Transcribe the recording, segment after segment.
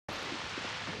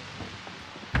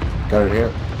Got it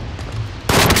here.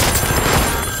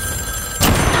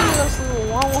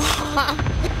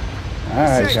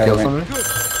 Alright, Kill someone?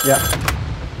 Yeah.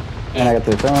 And I got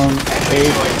the phone.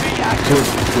 8.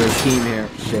 There's a team here.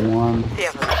 Shit. 1.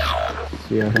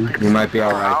 Yeah. You might be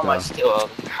alright though. How am I still?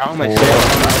 How am I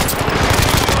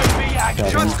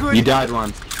still? You died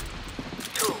once.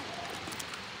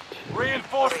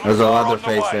 There's a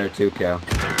Leatherface there too, Cal.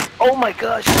 Oh my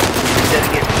gosh!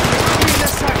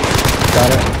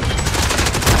 Got it.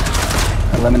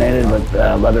 Eliminated, but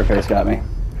Leatherface got me.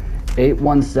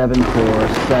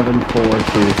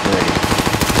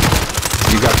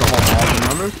 81747423. You got the whole all the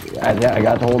numbers? Yeah, I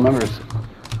got the whole numbers.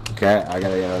 Okay, I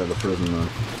gotta get out of the prison room.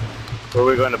 Where are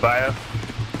we going to Bio?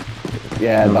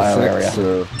 Yeah, Bio area.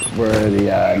 Where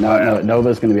the no,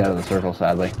 Nova's gonna be out of the circle,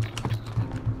 sadly.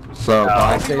 So,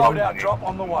 buy station? Loadout drop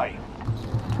on the way.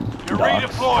 You're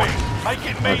redeploying. Make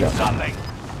it mean something.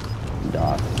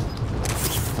 Doc.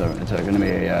 So it's going to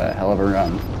be a hell of a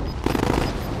run.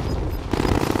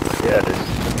 Yeah, it is.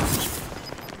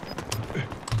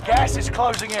 Gas is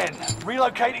closing in.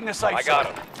 Relocating the safe zone. I got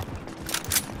him.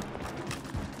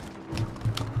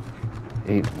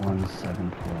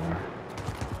 8174.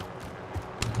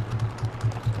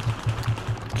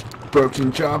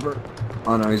 Broken chopper.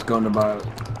 Oh no, he's going to buy it.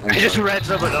 I just ran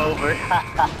someone over.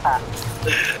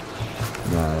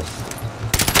 Nice.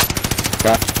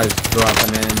 Guys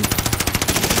dropping in.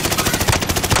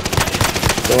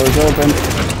 Doors open.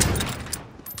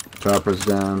 Chopper's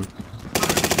down.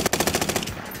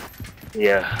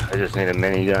 Yeah, I just need a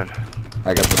minigun.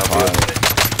 I got the fire.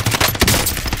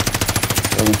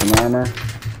 Building some armor.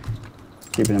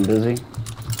 Keeping him busy.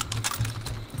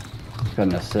 Got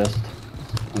an assist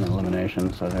on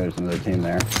elimination, so I think there's another team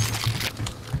there.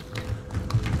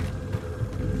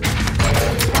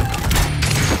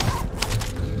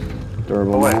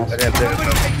 Durable mask.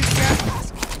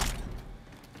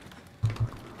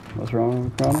 What's wrong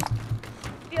with Chroma?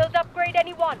 Field upgrade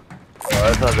anyone? Oh,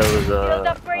 I thought that was Field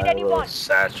upgrade anyone?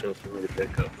 satchel for me to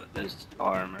pick up, but there's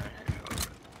armor.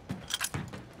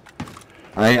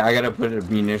 I gotta put a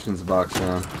munitions box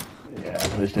down. Yeah,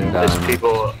 please do. There's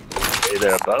people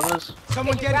either above us.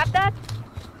 Someone get grab that?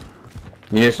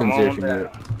 Munitions here, should get it.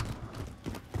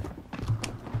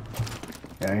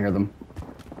 Yeah, I hear them.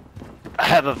 I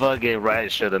have a fucking right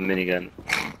shot of minigun.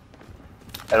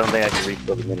 I don't think I can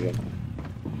refill the minigun.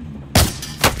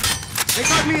 They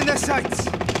got me in their sights.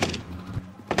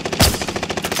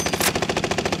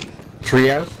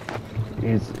 Treehouse?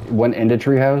 He's went into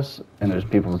treehouse, and there's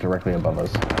people directly above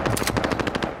us.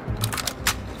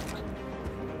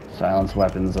 Silence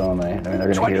weapons only. I mean,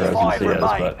 they're gonna hear us and see us,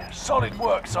 but solid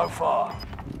work so far.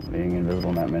 being invisible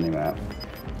in that mini-map.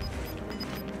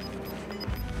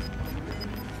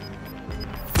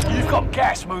 You've got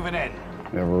gas moving in.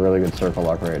 We have a really good circle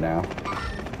lock right now.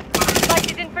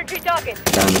 Sighted infantry target.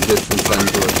 Down the distance, then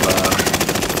towards bio.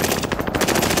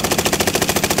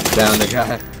 Down the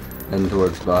guy, then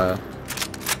towards bio.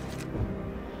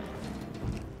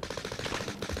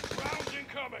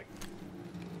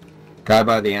 Guy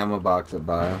by the ammo box at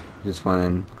bio. Just went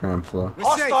in ground floor.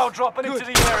 Hostile dropping into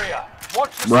the area.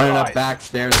 Watch the Running skies. up back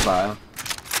stairs bio.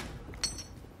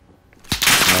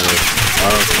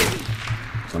 Oh,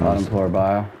 Bottom floor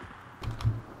bio.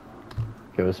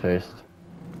 Give us faced.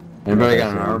 Anybody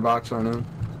got an armor box on him?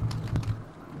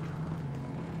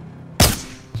 I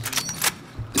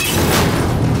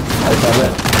saw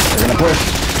it. They're gonna push.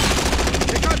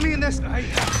 They got me in this.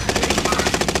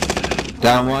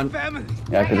 Down one.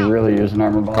 Yeah, I could really use an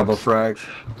armor box. Couple frags.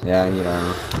 Yeah, I need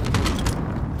armor.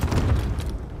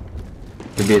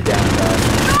 Could be a down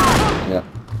guy. Yep,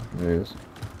 there he is.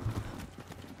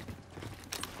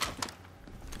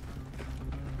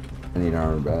 I need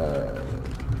armor back.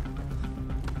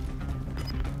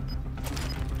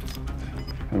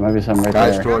 There might be some right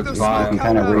Guys there. towards bio. You can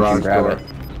kind of reach and grab it.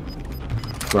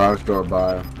 Garage door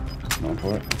bio. Going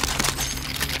for it.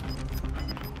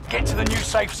 Get to the new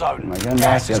safe zone. Am I getting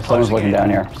back? Yep, someone's looking down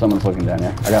here. Someone's looking down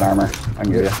here. I got armor. I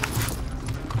can give you.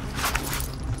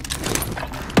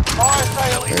 Fire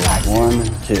sale is There's active. one,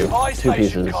 two. Buy Two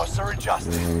station pieces. costs are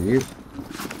adjusted. Thank you.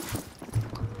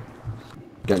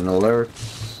 Getting alerts.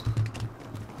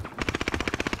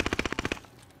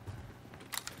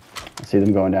 I see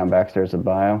them going down backstairs of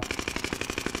bio.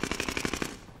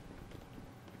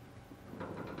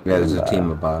 Yeah, there's a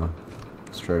team of bio.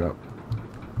 Straight up.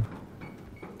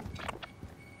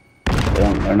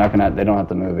 They're not gonna. They don't have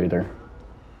to move either.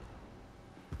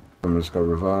 I'm just gonna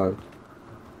revive.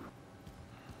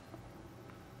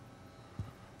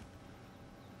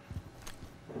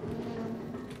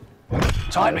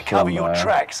 Time to cover your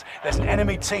tracks. There's an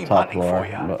enemy team Top hunting floor,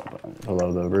 for you.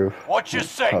 below the roof. Watch your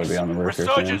Probably six. be on the roof here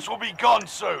Resurgence soon. will be gone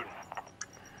soon.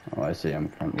 Oh, I see him.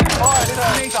 From Fire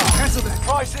turns up.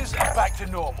 Prices are back to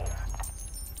normal.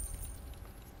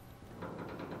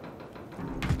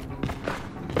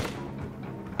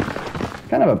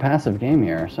 Kind of a passive game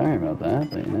here. Sorry about that,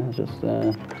 but you know, it's just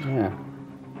yeah.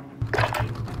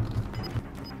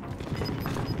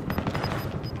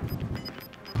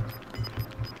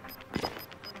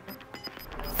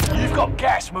 You've got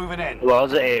gas moving in. Well, I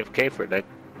was AFK for like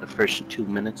the first 2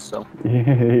 minutes, so.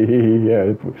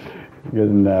 Yeah,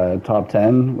 getting top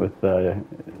 10 with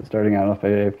starting out off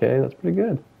AFK. That's pretty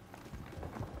good.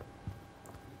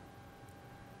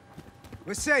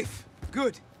 We're safe.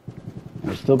 Good.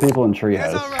 There's still people in That's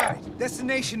treehouse. all right.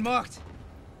 Destination marked.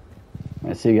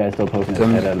 I see guys still poking his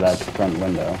head out of that front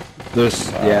window.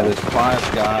 There's there's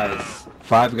 5 guys.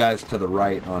 5 guys to the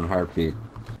right on Heartbeat.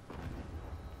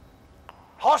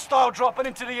 Hostile dropping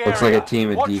into the area. Looks like a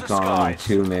team of Watch the decon and skies.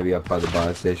 2 maybe up by the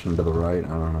buy station to the right. I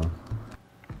don't know.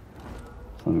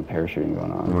 Some parachuting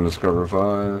going on. One just got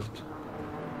revived.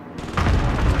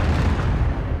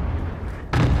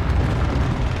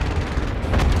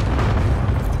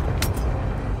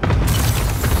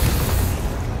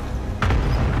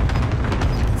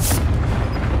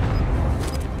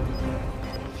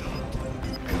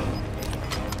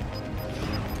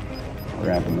 We're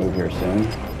gonna have to move here soon.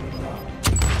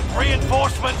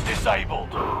 Reinforcements disabled.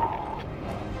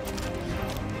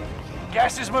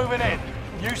 Gas is moving in.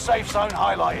 New safe zone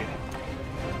highlighted.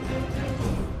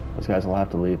 Those guys will have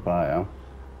to leave bio.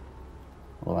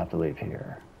 We'll have to leave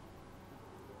here.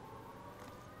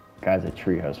 Guys at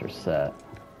treehouse are set.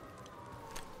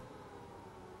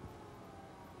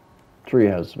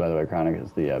 Treehouse, by the way, Chronic,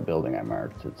 is the building I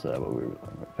marked. It's what we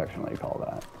affectionately call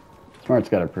that. Smart's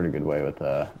got a pretty good way with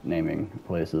naming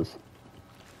places.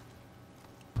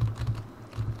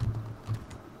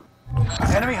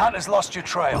 Enemy hunters lost your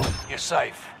trail. You're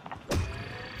safe.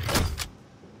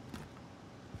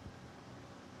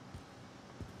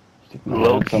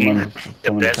 Low-key,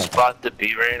 the best spot to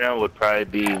be right now would probably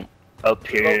be up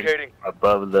here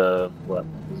above the, what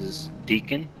is this,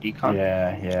 Decon?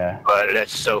 Yeah, yeah. But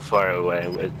that's so far away,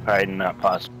 it's probably not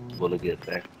possible to get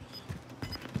there.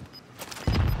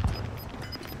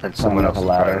 And someone else up a is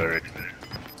ladder. probably already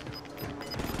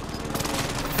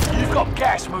there. You've got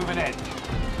gas moving in.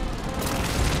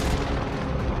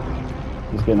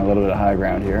 He's getting a little bit of high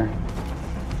ground here.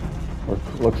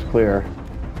 Looks clear.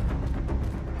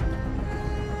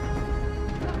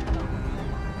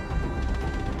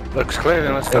 Looks clear,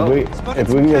 then let's go. If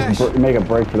we can just make a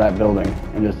break for that building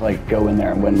and just like go in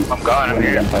there and win, I'm gone, I'm win the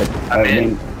here. gunfight. I'm I in.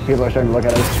 mean, people are starting to look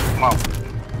at us. Come on.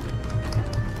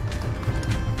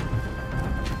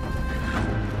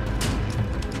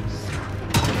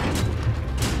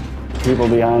 People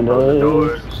behind Close the us.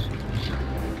 doors.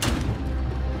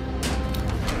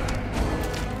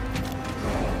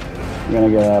 I'm gonna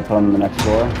get up on the next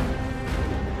floor.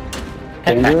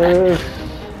 Dangerous.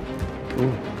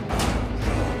 Ooh.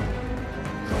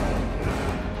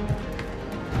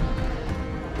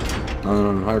 Nothing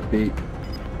on Heartbeat.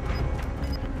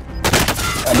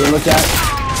 I'm being looked at.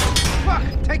 Fuck!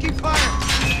 Taking fire!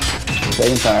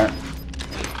 Taking fire.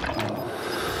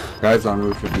 Guys on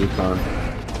roof of decon.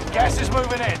 Gas is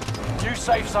moving in. New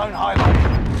safe zone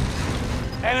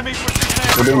highlighted. Enemy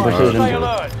precision We're doing airstrike. precision. Stay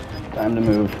alert. Time to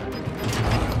move.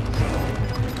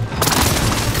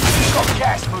 You've got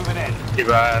gas moving in. Keep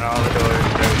an eye on all the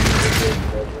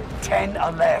doors. 10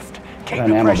 are left. Keep Got an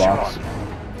the ammo pressure box. on.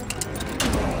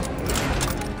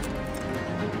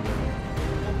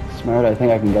 Smart, I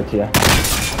think I can get to you.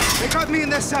 They got me in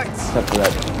their sights. Except for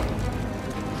that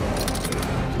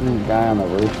guy on the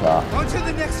rooftop. On to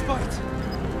the next fight.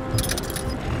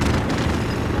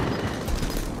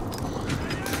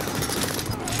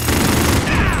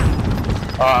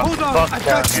 Hold on, Fuck I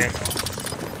down got you. here.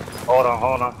 Hold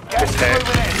on. Gas is Okay.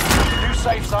 moving in. New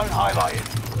safe zone highlighted.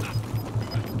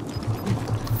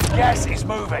 Gas is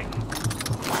moving.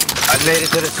 I made it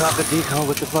to the top of decon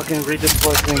with the fucking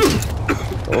redeploy thing.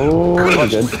 Oh,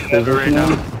 good. Never right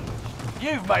now.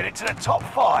 You've made it to the top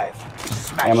 5.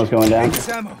 Smash Ammo's it. going down. Take this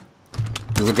ammo.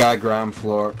 There's a guy ground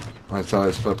floor. I saw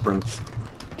his footprints.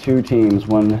 2 teams.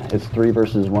 It's 3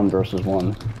 versus 1 versus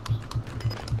 1.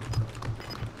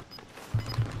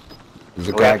 There's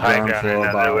a We guy have high ground ground floor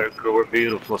right now. above. We're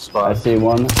beautiful I spots. see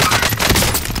one.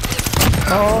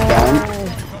 Down.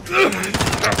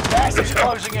 Gas is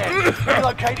closing in.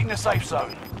 Relocating the safe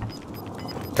zone.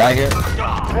 Guy here.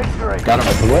 Victory. Got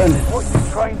him. Win. What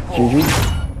you trained for. GG.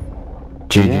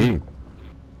 GG.